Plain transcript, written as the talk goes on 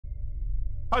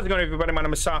How's it going, everybody? My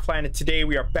name is Softline, and today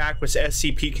we are back with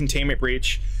SCP Containment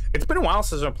Breach. It's been a while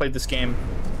since I've played this game.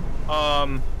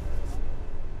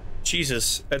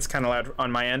 Jesus, that's kind of loud on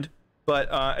my end, but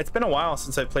it's been a while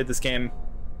since I've played this game.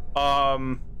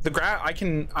 I'm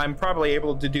probably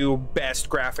able to do best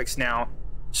graphics now,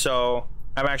 so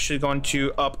I'm actually going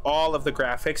to up all of the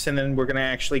graphics, and then we're gonna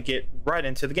actually get right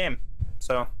into the game.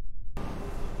 So,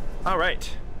 all right,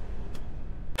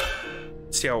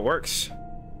 let's see how it works.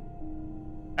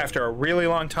 After a really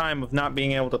long time of not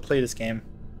being able to play this game.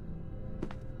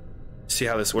 See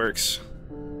how this works.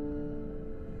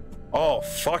 Oh,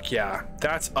 fuck yeah.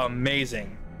 That's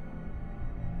amazing.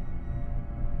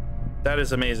 That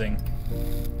is amazing.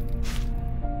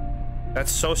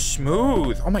 That's so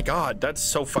smooth. Oh my god, that's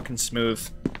so fucking smooth.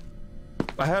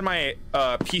 I had my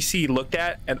PC looked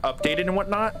at and updated and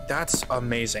whatnot. That's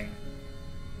amazing.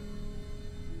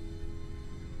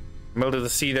 I'm able to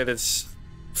see that it's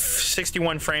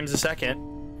 61 frames a second,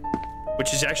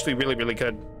 which is actually really, really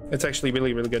good. It's actually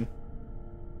really, really good.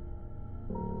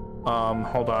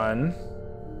 Hold on.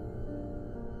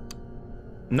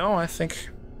 No, I think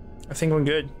we're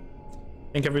good.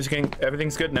 I think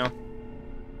everything's good now.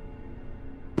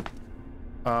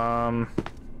 I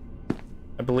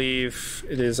believe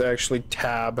it is actually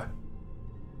tab.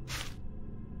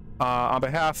 On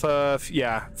behalf of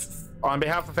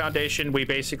Foundation, we're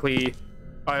basically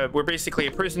a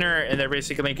prisoner, and they're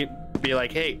basically gonna be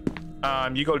like, hey,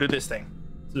 you go do this thing.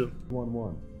 So, 1-1.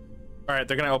 all right,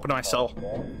 they're gonna open my cell.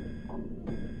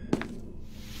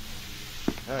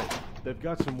 Hey, they've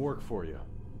got some work for you.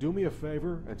 Do me a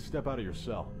favor and step out of your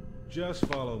cell. Just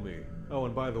follow me. Oh,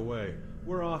 and by the way,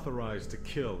 we're authorized to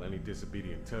kill any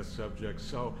disobedient test subjects,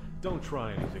 so don't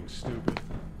try anything stupid.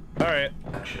 All right.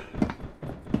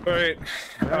 All right.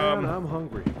 Man, I'm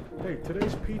hungry. Hey,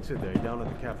 today's pizza day down at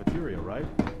the cafeteria, right?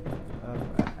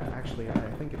 Actually,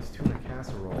 I think it's tuna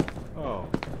casserole. Oh,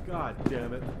 god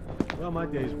damn it. Well, my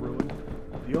day's ruined.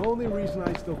 The only reason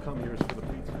I still come here is for the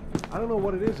pizza. I don't know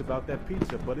what it is about that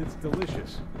pizza, but it's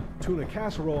delicious. Tuna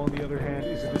casserole, on the other hand,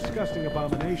 is a disgusting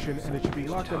abomination, and it should be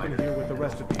locked up in here with the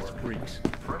rest of these freaks.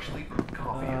 Freshly brewed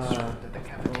coffee is served at the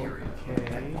cafeteria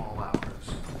at all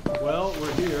hours. Well,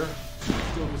 we're here.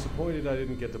 Still disappointed I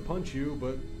didn't get to punch you,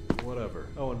 but whatever.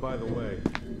 Oh, and by the way...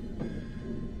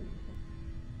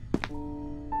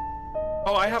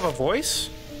 Oh, I have a voice?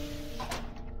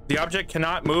 The object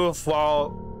cannot move while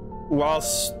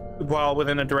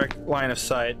within a direct line of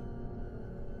sight.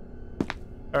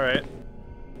 All right.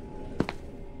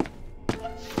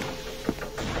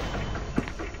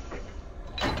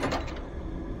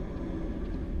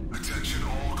 Attention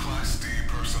all Class D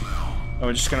personnel. Oh,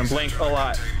 we're just gonna blink a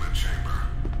lot.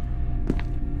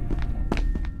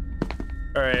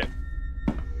 All right.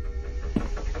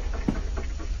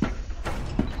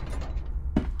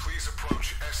 Please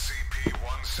approach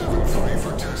SCP-173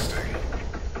 for testing.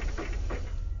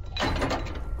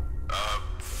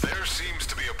 There seems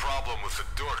to be a problem with the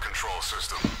door control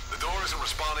system. The door isn't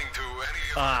responding to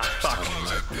any attempts to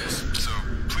close it. So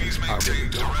please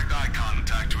maintain direct eye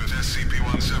contact with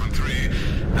SCP-173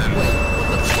 and...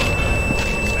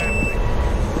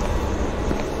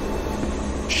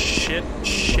 Shit.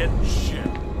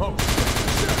 Oh,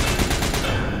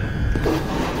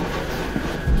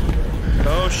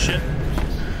 Oh shit.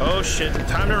 Oh shit.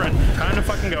 Time to run. Time to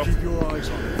fucking go. keep your eyes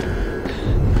on it.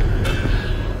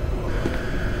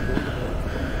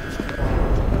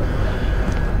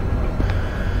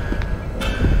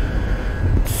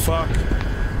 Fuck.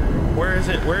 Where is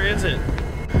it? Where is it?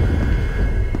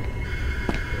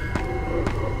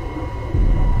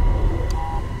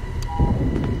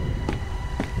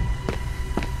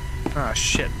 Ah,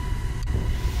 shit.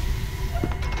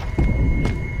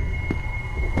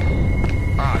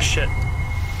 Ah, shit.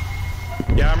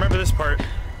 Yeah, I remember this part.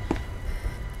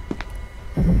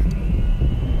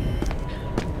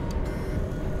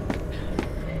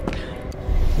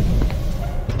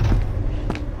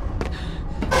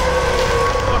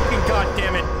 Fucking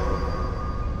goddamn it.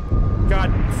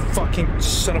 God fucking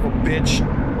son of a bitch.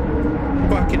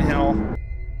 Fucking hell.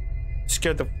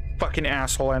 Scared the fucking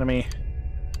asshole out of me.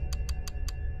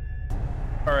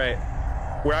 Alright,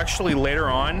 we're actually later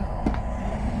on.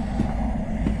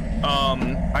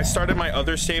 I started my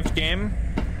other saved game.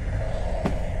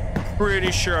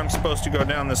 Pretty sure I'm supposed to go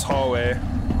down this hallway.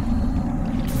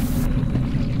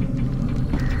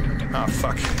 Oh,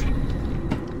 fuck.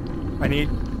 I need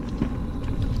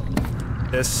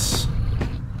this.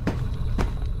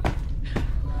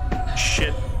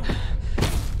 Shit.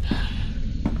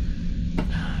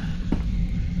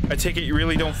 I take it you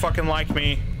really don't fucking like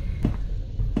me.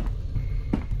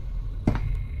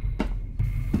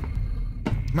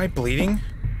 Am I bleeding?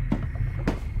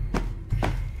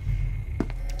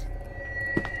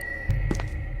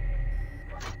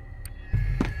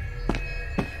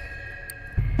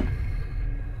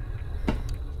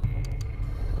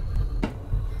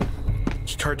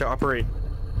 Keycard to operate.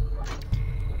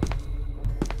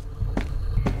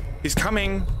 He's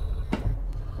coming.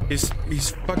 He's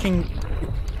fucking.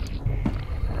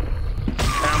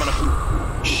 I'm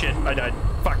gonna. Shit, I died.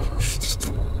 Fuck.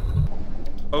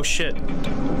 Oh shit.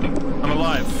 I'm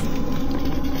alive.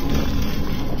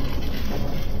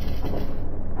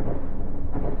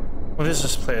 What is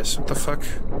this place? What the fuck?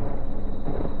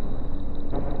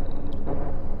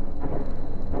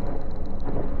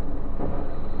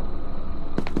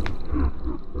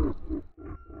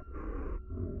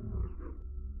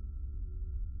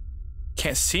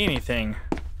 Can't see anything.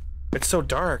 It's so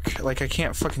dark. Like I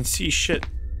can't fucking see shit.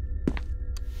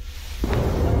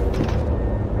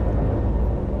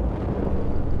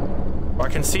 Well, I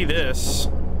can see this.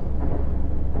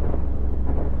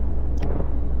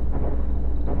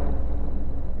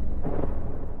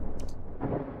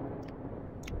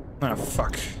 Ah,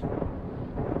 fuck.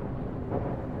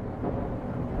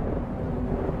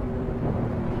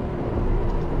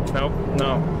 Nope,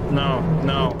 no, no,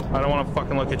 no. I don't want to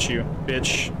fucking look at you,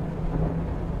 bitch.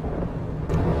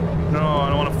 No, I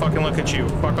don't want to fucking look at you.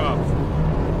 Fuck off.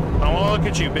 I don't want to look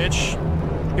at you, bitch.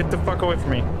 Get the fuck away from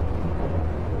me.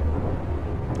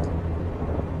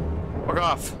 Fuck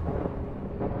off.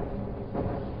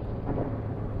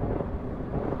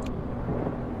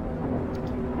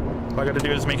 All I gotta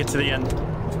do is make it to the end.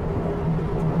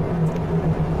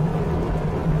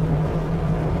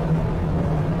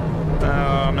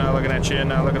 I'm not looking at you,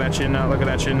 not looking at you, not looking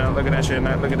at you, not looking at you,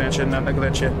 not looking at you, not looking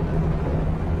at you.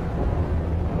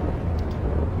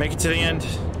 Make it to the end.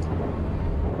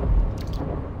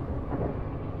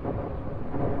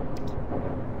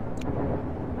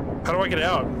 How do I get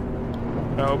out?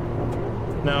 Nope.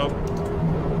 Nope.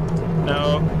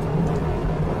 Nope.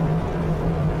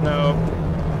 Nope.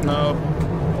 Nope.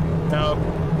 Nope.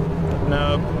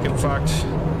 Nope. Get fucked.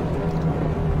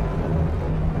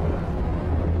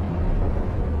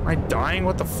 Am I dying?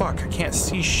 What the fuck? I can't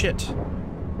see shit.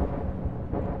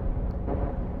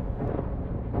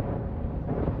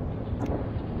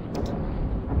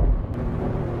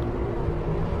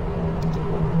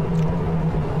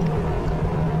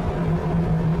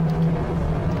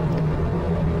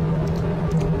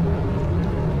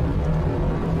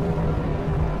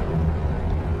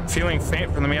 Feeling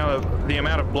faint from the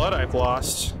amount of blood I've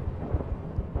lost.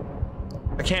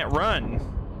 I can't run.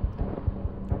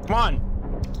 Come on.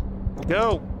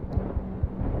 Go.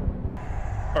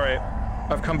 All right,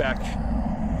 I've come back.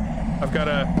 I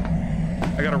gotta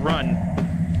run.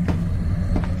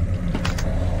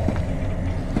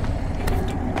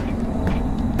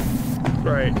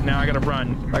 All right, now I gotta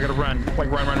run. I gotta run.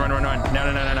 Like run.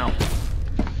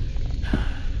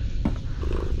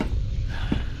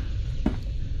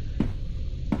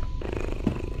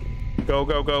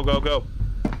 No. Go.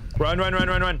 Run. Run.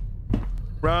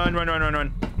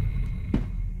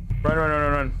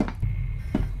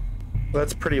 Well,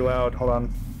 that's pretty loud. Hold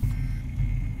on.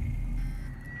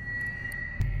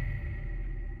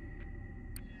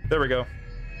 There we go.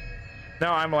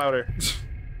 Now I'm louder.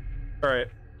 All right.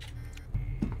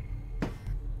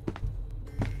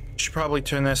 Should probably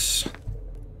turn this.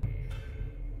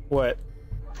 What?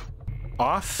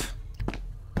 Off?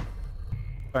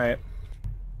 All right.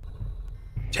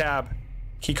 Tab.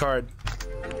 Keycard.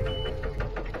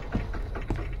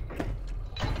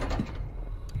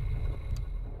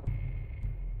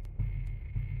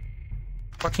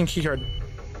 Fucking keycard.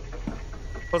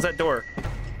 Close that door.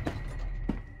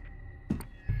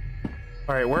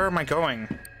 Alright, where am I going?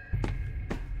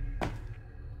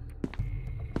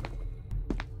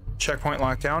 Checkpoint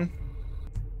lockdown.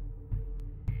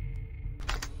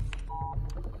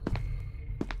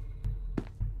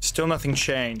 Still nothing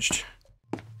changed.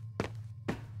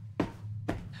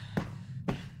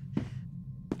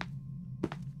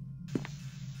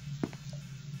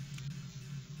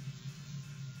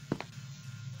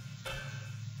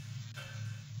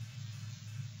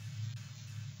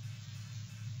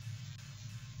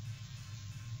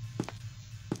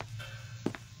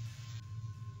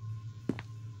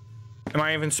 Am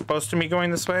I even supposed to be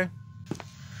going this way?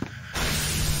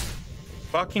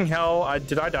 Fucking hell,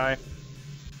 did I die?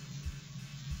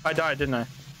 I died, didn't I?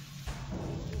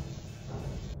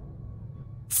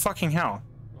 Fucking hell.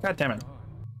 God damn it.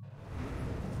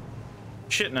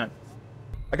 Shit nut.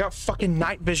 I got fucking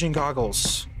night vision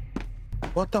goggles.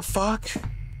 What the fuck?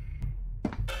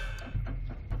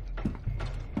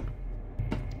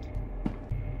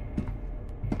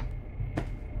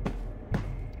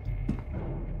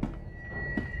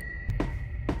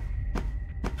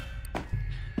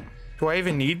 Do I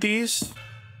even need these?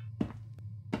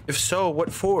 If so,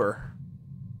 what for?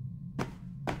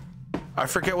 I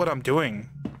forget what I'm doing.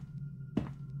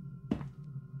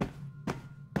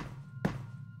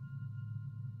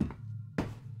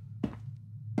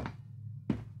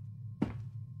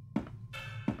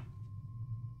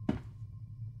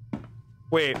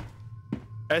 Wait,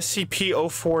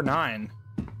 SCP-049.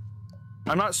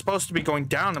 I'm not supposed to be going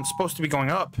down, I'm supposed to be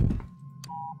going up.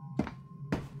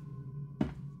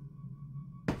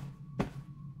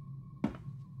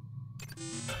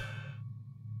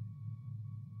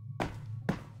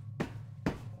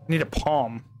 I need a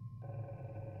palm.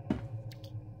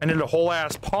 I need a whole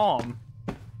ass palm.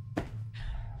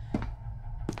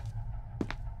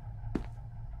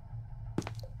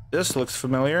 This looks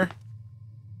familiar.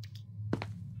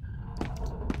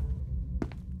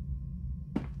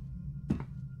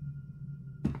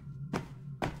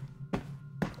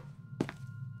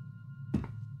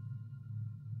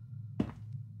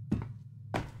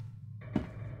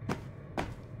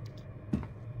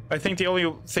 I think the only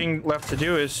thing left to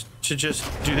do is to just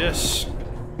do this.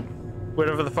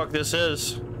 Whatever the fuck this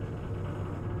is.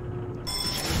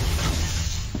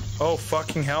 Oh,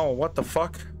 fucking hell. What the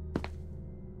fuck?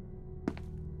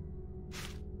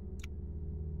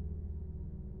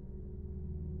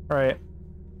 Alright.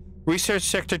 Research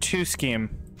Sector 2 scheme.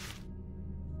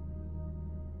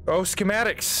 Oh,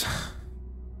 schematics.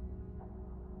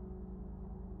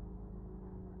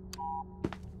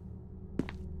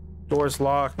 Door's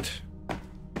locked.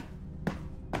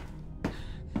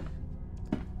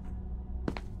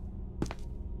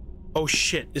 Oh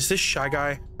shit, is this Shy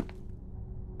Guy?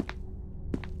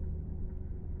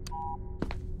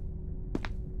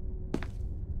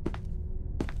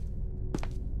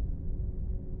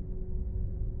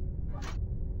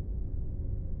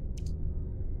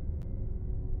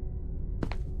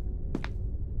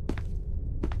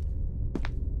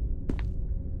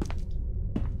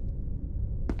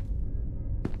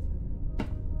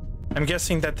 I'm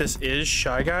guessing that this is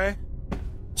Shy Guy,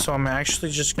 so I'm actually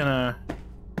just gonna...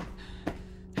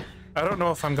 I don't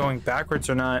know if I'm going backwards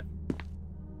or not.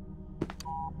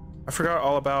 I forgot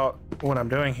all about what I'm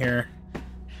doing here.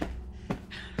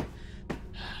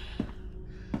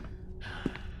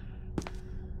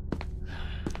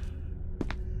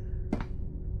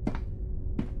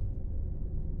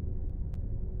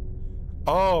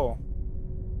 Oh,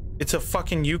 it's a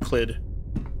fucking Euclid.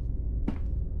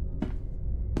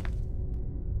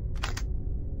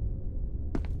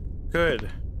 Good.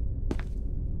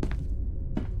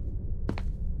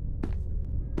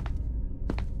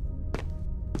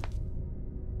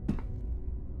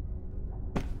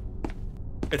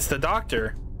 It's the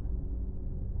doctor.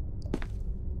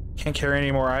 Can't carry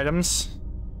any more items.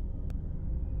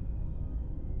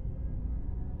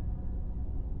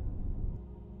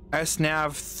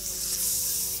 S-Nav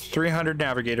 300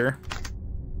 Navigator.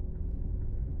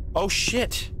 Oh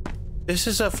shit. This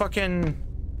is a fucking...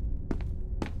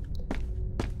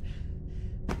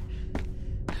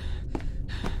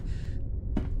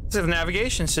 It's a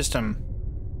navigation system.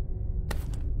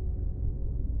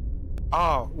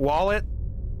 Oh, wallet.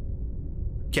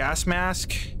 Gas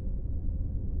mask.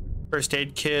 First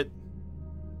aid kit.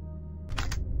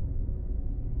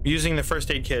 Using the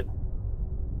first aid kit.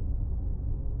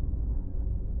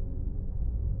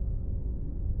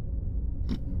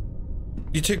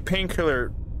 You took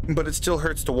painkiller, but it still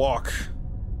hurts to walk.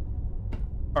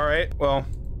 Alright, well.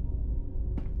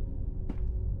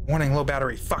 Warning, low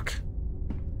battery. Fuck.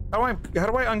 How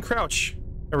do I uncrouch?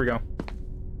 There we go.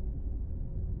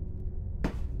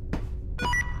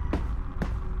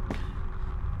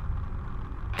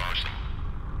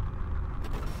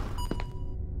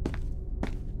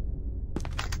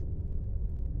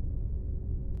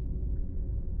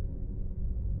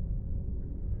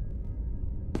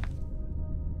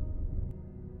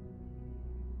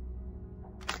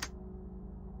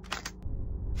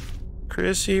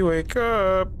 Chrissy, wake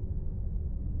up.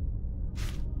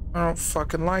 I don't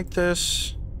fucking like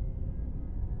this.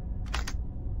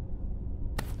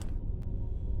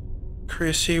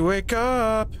 Chrissy, wake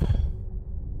up.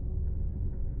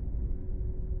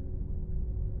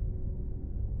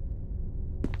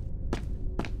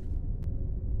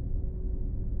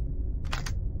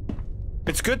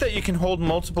 It's good that you can hold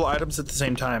multiple items at the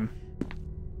same time.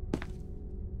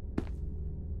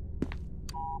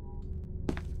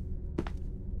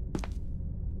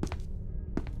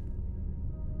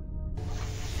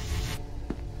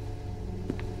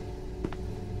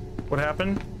 What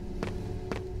happened?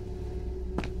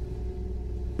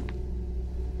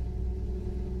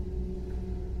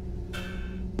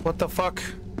 What the fuck?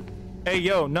 Hey,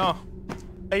 yo, no.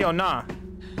 Hey, yo, nah.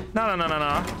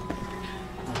 Nah.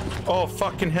 Oh,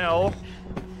 fucking hell.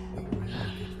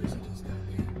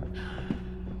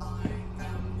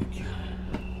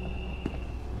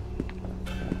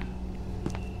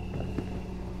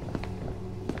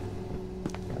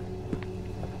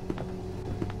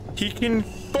 He can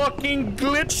fucking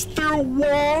glitch through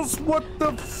walls. What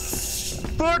the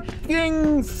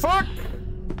fucking fuck?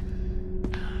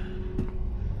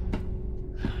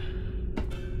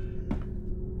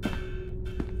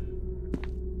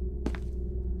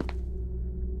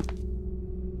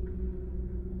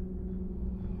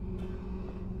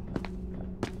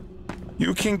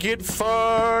 You can get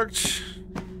fucked.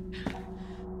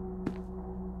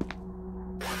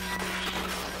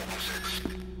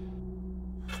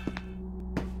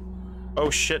 Oh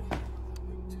shit.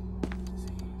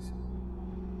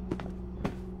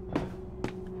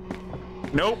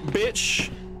 Nope,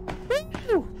 bitch.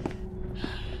 Woo!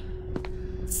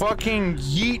 Fucking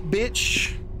yeet,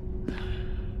 bitch.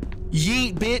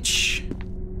 Yeet, bitch.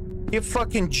 Get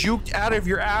fucking juked out of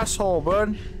your asshole,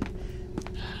 bud.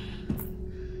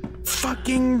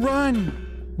 Fucking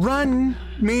run. Run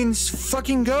means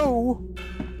fucking go.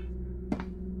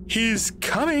 He's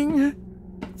coming.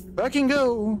 Fucking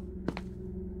go.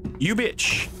 You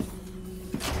bitch.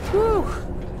 Woo.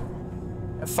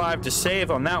 F5 to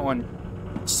save on that one.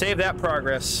 Save that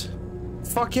progress.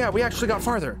 Fuck yeah, we actually got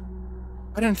farther.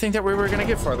 I didn't think that we were gonna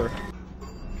get farther.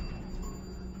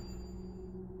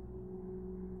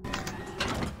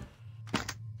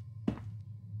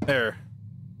 There.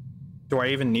 Do I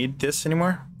even need this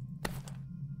anymore?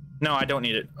 No, I don't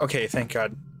need it. Okay, thank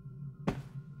God.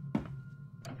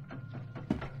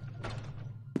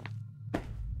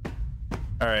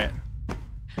 All right.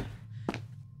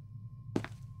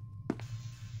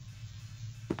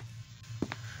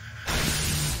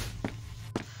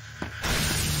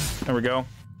 There we go.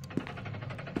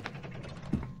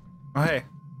 Oh, hey.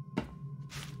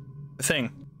 The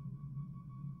thing.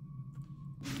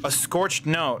 A scorched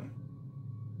note.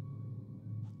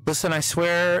 Listen, I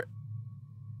swear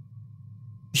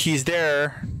he's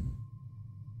there.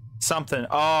 Something.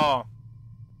 Oh.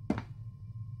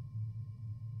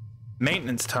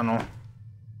 Maintenance tunnel.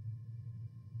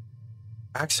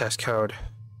 Access code.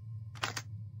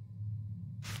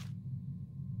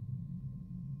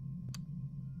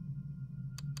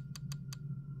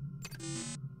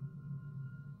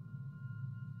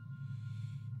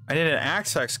 I need an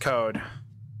access code.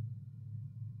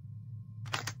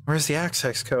 Where's the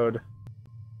access code?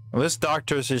 Well, this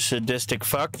doctor's a sadistic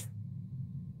fuck.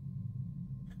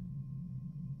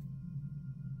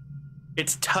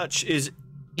 Its touch is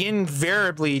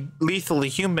invariably lethal to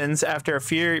humans after a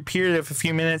period of a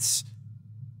few minutes.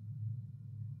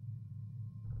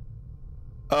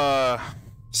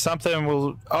 Something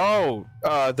will... Oh,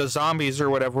 the zombies or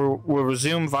whatever will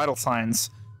resume vital signs.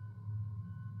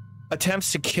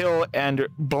 Attempts to kill and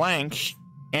blank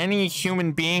any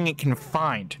human being it can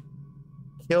find.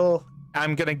 Kill,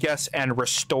 I'm gonna guess, and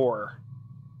restore.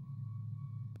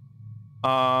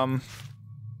 Okay,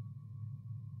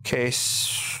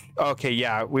 okay,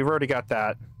 yeah, we've already got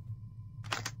that.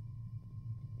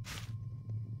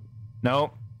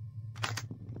 Nope.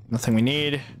 Nothing we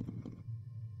need.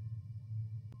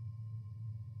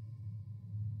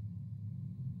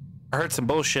 I heard some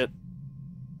bullshit.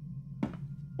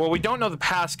 Well, we don't know the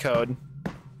passcode,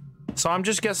 so I'm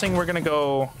just guessing we're gonna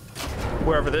go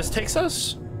wherever this takes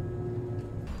us.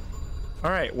 All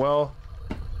right, well,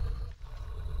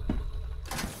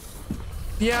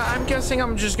 yeah, I'm guessing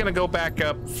I'm just gonna go back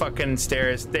up fucking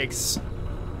stairs. Thanks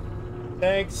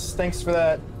for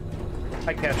that.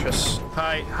 Hi, Catrus.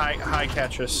 Hi,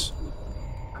 Catrus.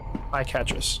 Hi,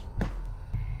 Catrus.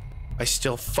 I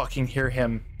still fucking hear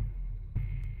him.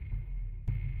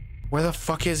 Where the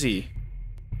fuck is he?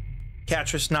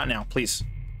 Catrus, not now, please.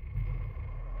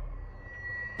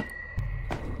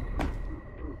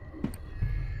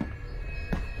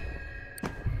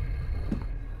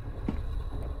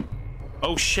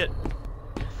 Oh shit.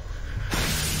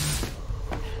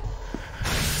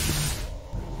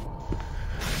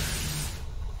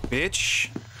 Bitch.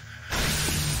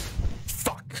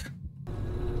 Fuck.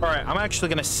 Alright, I'm actually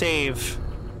gonna save.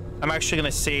 I'm actually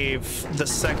gonna save the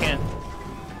second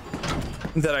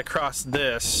that I cross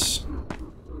this.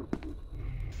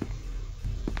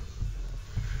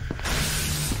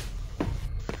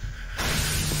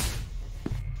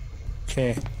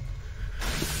 Okay.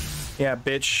 Yeah,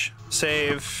 bitch.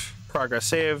 Save. Progress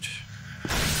saved.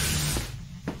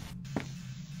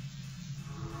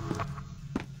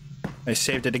 I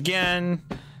saved it again.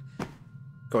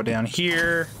 Go down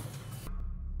here.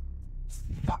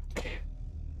 Fuck.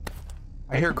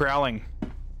 I hear growling.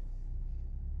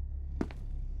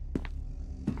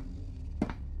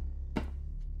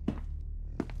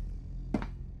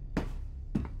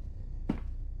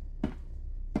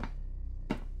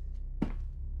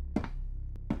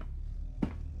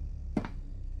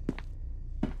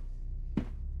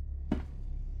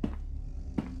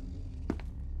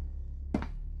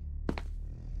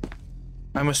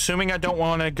 I'm assuming I don't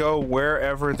want to go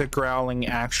wherever the growling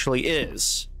actually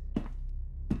is.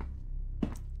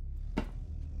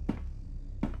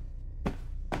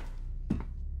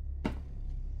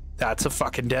 That's a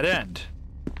fucking dead end.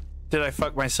 Did I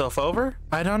fuck myself over?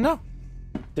 I don't know.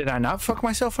 Did I not fuck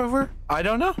myself over? I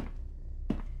don't know.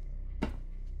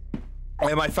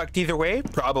 Am I fucked either way?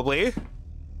 Probably.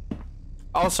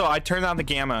 Also, I turned on the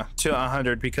gamma to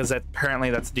 100 because apparently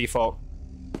that's default.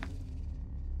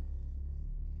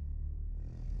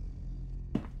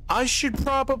 I should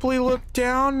probably look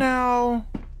down now.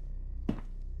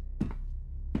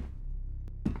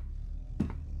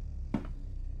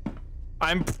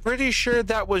 I'm pretty sure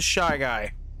that was Shy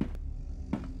Guy.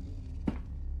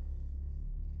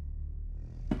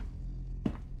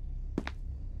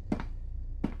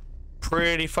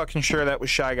 Pretty fucking sure that was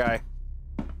Shy Guy.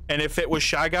 And if it was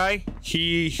Shy Guy,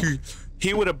 he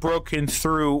would have broken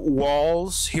through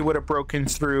walls. He would have broken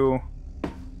through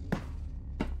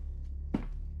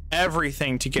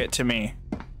everything to get to me.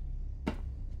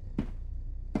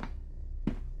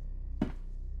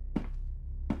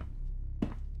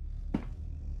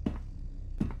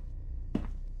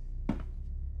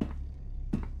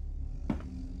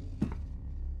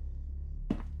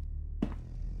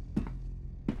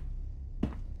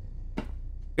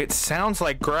 It sounds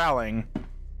like growling,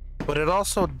 but it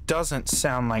also doesn't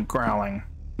sound like growling.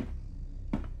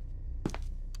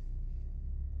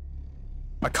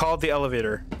 I called the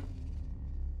elevator.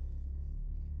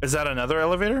 Is that another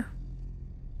elevator?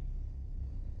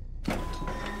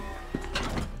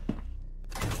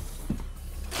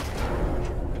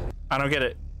 I don't get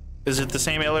it. Is it the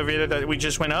same elevator that we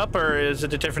just went up, or is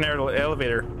it a different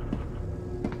elevator?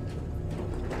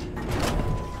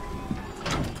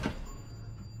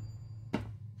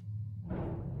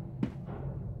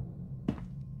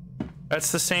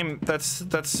 That's the same. That's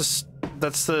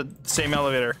the same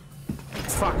elevator.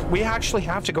 Fuck, we actually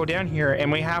have to go down here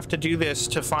and we have to do this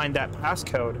to find that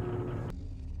passcode.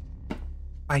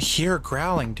 I hear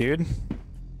growling, dude.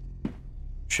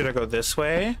 Should I go this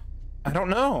way? I don't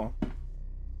know.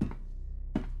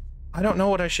 I don't know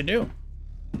what I should do.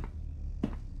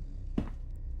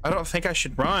 I don't think I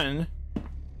should run.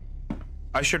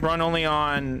 I should run only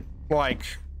on, like,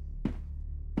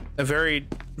 a very,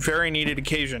 very needed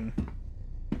occasion.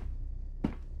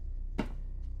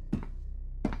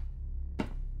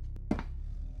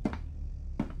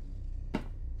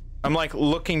 I'm like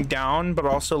looking down, but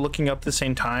also looking up at the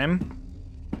same time,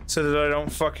 so that I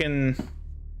don't fucking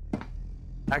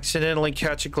accidentally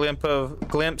catch a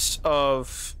glimpse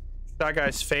of that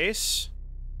guy's face.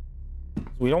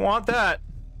 We don't want that.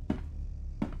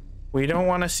 We don't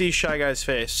want to see Shy Guy's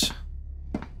face.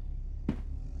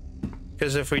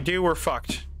 Because if we do, we're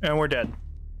fucked and we're dead.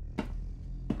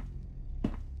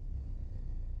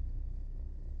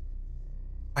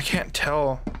 I can't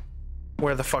tell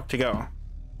where the fuck to go.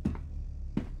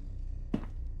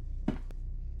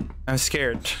 I'm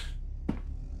scared.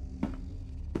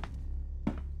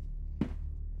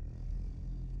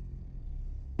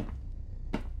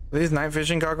 Are these night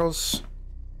vision goggles?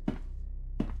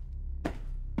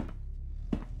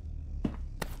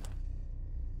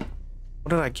 What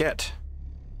did I get?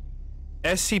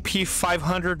 SCP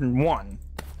 501.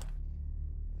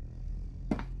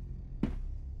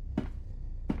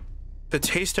 The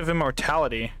taste of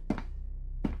immortality.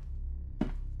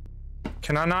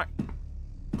 Can I not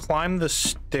climb the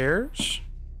stairs?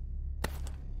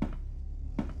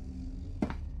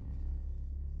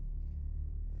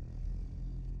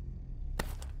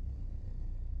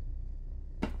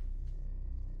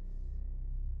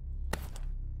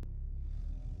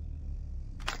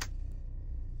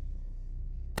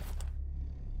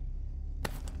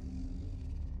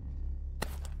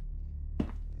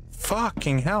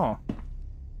 Fucking hell.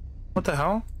 What the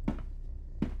hell?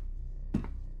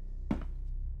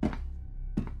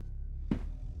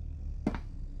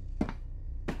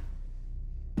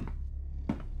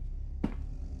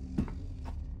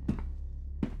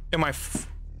 Am I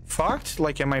fucked?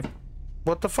 Like, am I...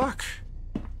 What the fuck?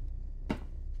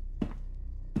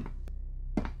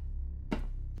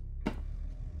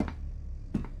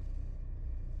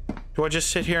 Do I just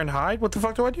sit here and hide? What the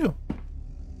fuck do I do?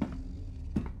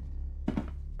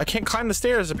 I can't climb the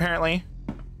stairs, apparently.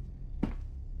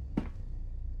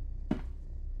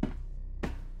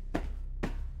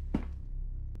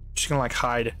 gonna like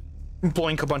hide,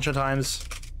 blink a bunch of times.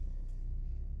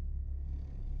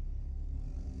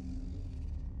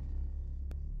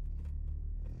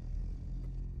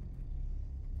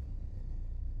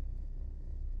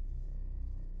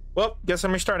 Well, guess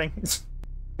I'm restarting.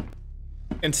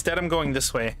 Instead, I'm going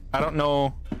this way. I don't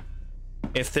know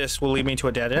if this will lead me to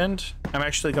a dead end. I'm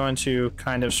actually going to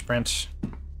kind of sprint.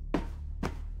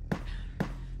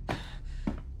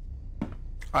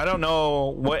 I don't know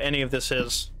what any of this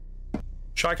is.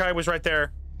 Shy Kai was right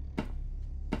there.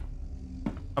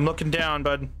 I'm looking down,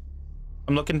 bud.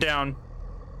 I'm looking down.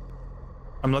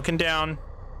 I'm looking down.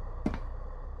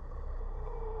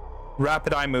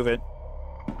 Rapid eye move it.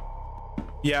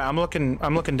 Yeah, I'm looking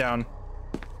down.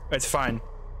 It's fine.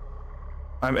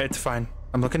 It's fine.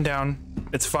 I'm looking down.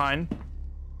 It's fine.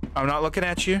 I'm not looking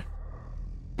at you.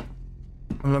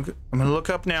 I'm gonna look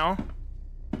up now.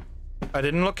 I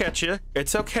didn't look at you.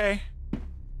 It's okay.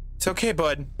 It's okay,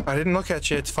 bud. I didn't look at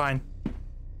you. It's fine.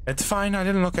 It's fine. I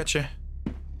didn't look at you.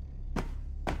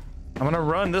 I'm gonna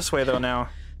run this way though now.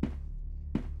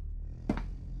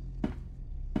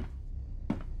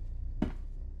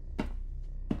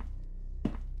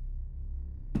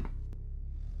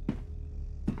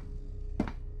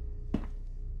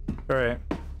 All right.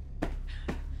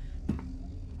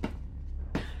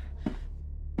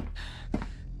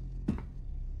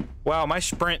 Wow, my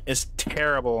sprint is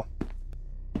terrible.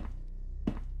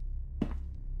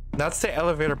 That's the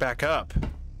elevator back up.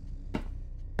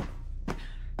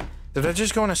 Did I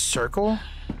just go in a circle?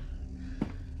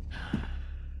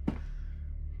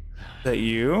 Is that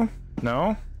you?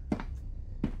 No?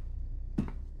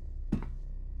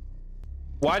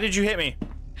 Why did you hit me?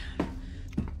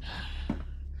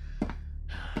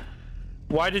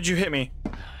 Why did you hit me?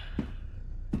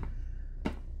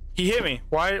 He hit me.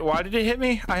 Why did he hit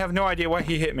me? I have no idea why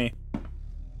he hit me.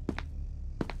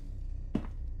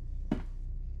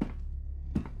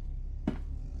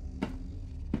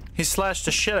 He slashed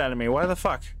the shit out of me. Why the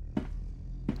fuck?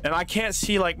 And I can't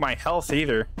see like my health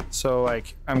either. So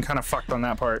like I'm kind of fucked on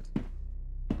that part.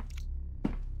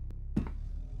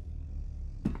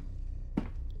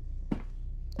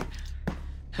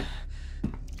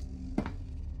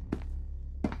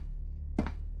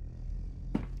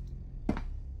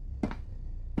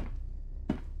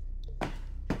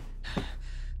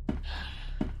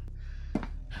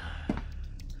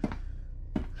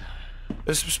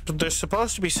 There's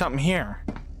supposed to be something here.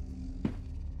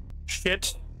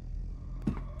 Shit.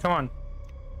 Come on.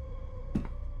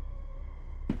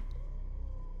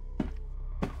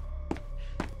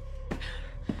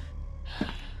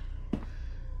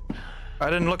 I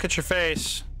didn't look at your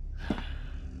face.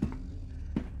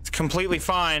 It's completely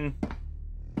fine.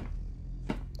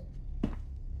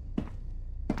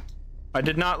 I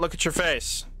did not look at your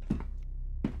face.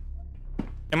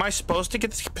 Am I supposed to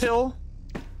get this pill?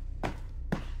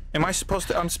 Am I supposed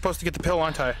to? I'm supposed to get the pill,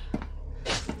 aren't I?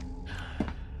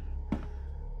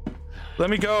 Let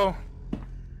me go.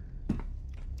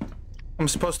 I'm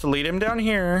supposed to lead him down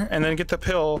here and then get the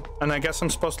pill, and I guess I'm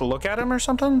supposed to look at him or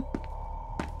something?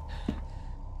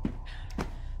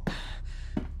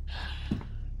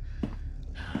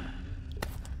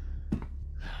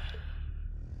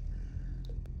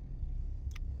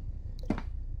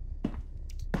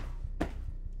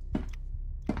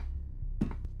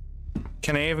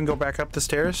 Can I even go back up the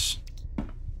stairs?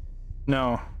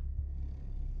 No.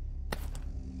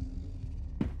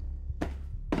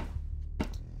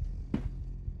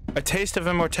 A taste of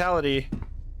immortality.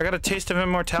 I got a taste of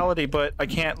immortality, but I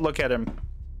can't look at him.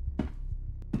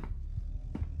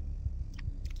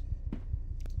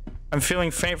 I'm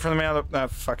feeling faint from the man of the...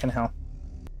 fucking hell.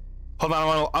 Hold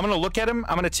on, I'm gonna look at him.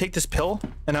 I'm gonna take this pill,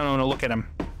 and I'm gonna look at him.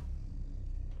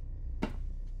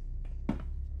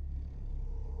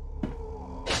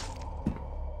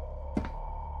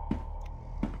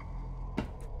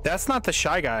 That's not the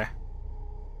shy guy.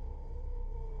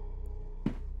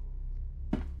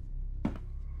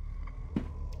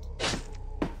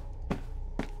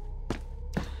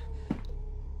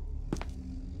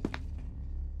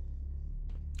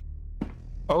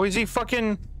 Oh, is he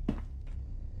fucking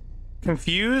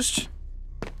confused?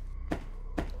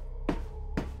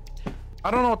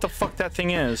 I don't know what the fuck that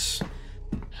thing is.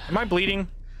 Am I bleeding?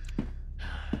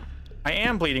 I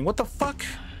am bleeding. What the fuck?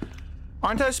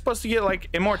 Aren't I supposed to get, like,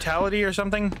 immortality or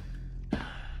something?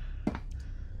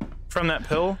 From that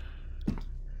pill?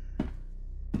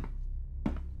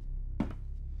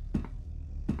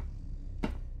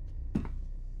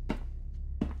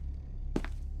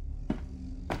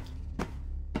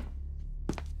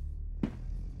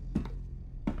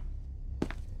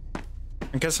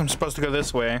 I guess I'm supposed to go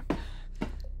this way.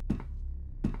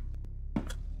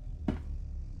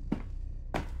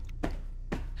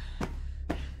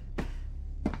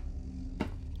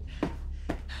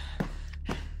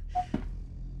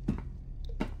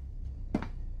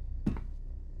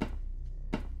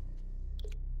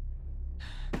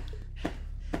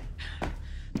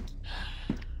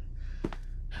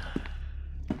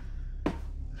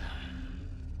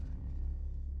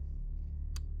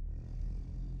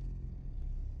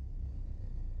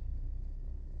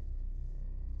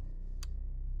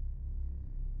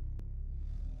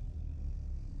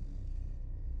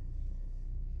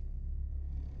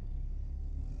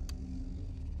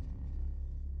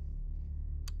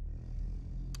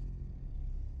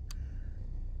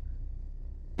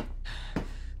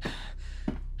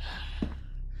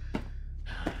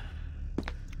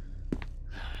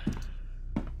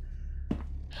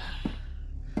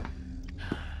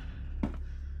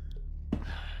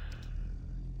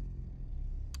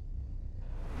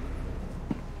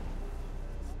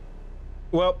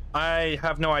 Well, I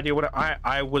have no idea what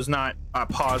I was not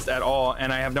paused at all,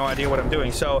 and I have no idea what I'm doing.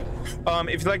 So,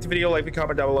 if you liked the video, like the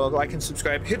comment down below, like and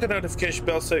subscribe, hit the notification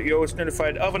bell so you're always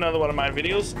notified of another one of my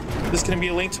videos. There's going to be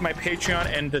a link to my Patreon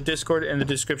and the Discord in the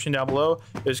description down below.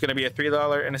 There's going to be a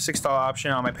 $3 and a $6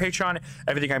 option on my Patreon.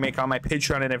 Everything I make on my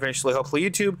Patreon and eventually, hopefully,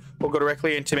 YouTube will go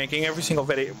directly into making every single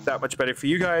video that much better for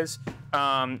you guys.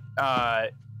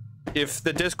 If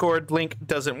the Discord link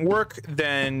doesn't work,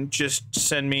 then just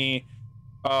send me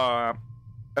a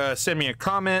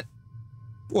comment,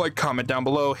 like comment down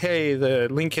below, hey, the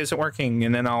link isn't working,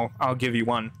 and then I'll give you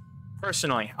one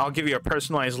personally. I'll give you a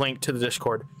personalized link to the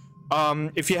Discord.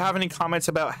 If you have any comments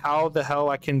about how the hell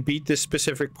I can beat this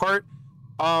specific part,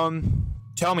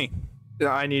 tell me.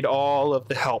 I need all of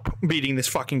the help beating this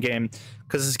fucking game,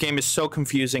 because this game is so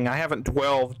confusing. I haven't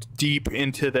delved deep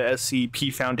into the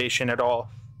SCP Foundation at all.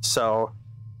 So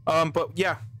but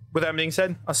yeah, with that being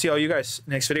said, I'll see all you guys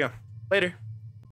next video. Later.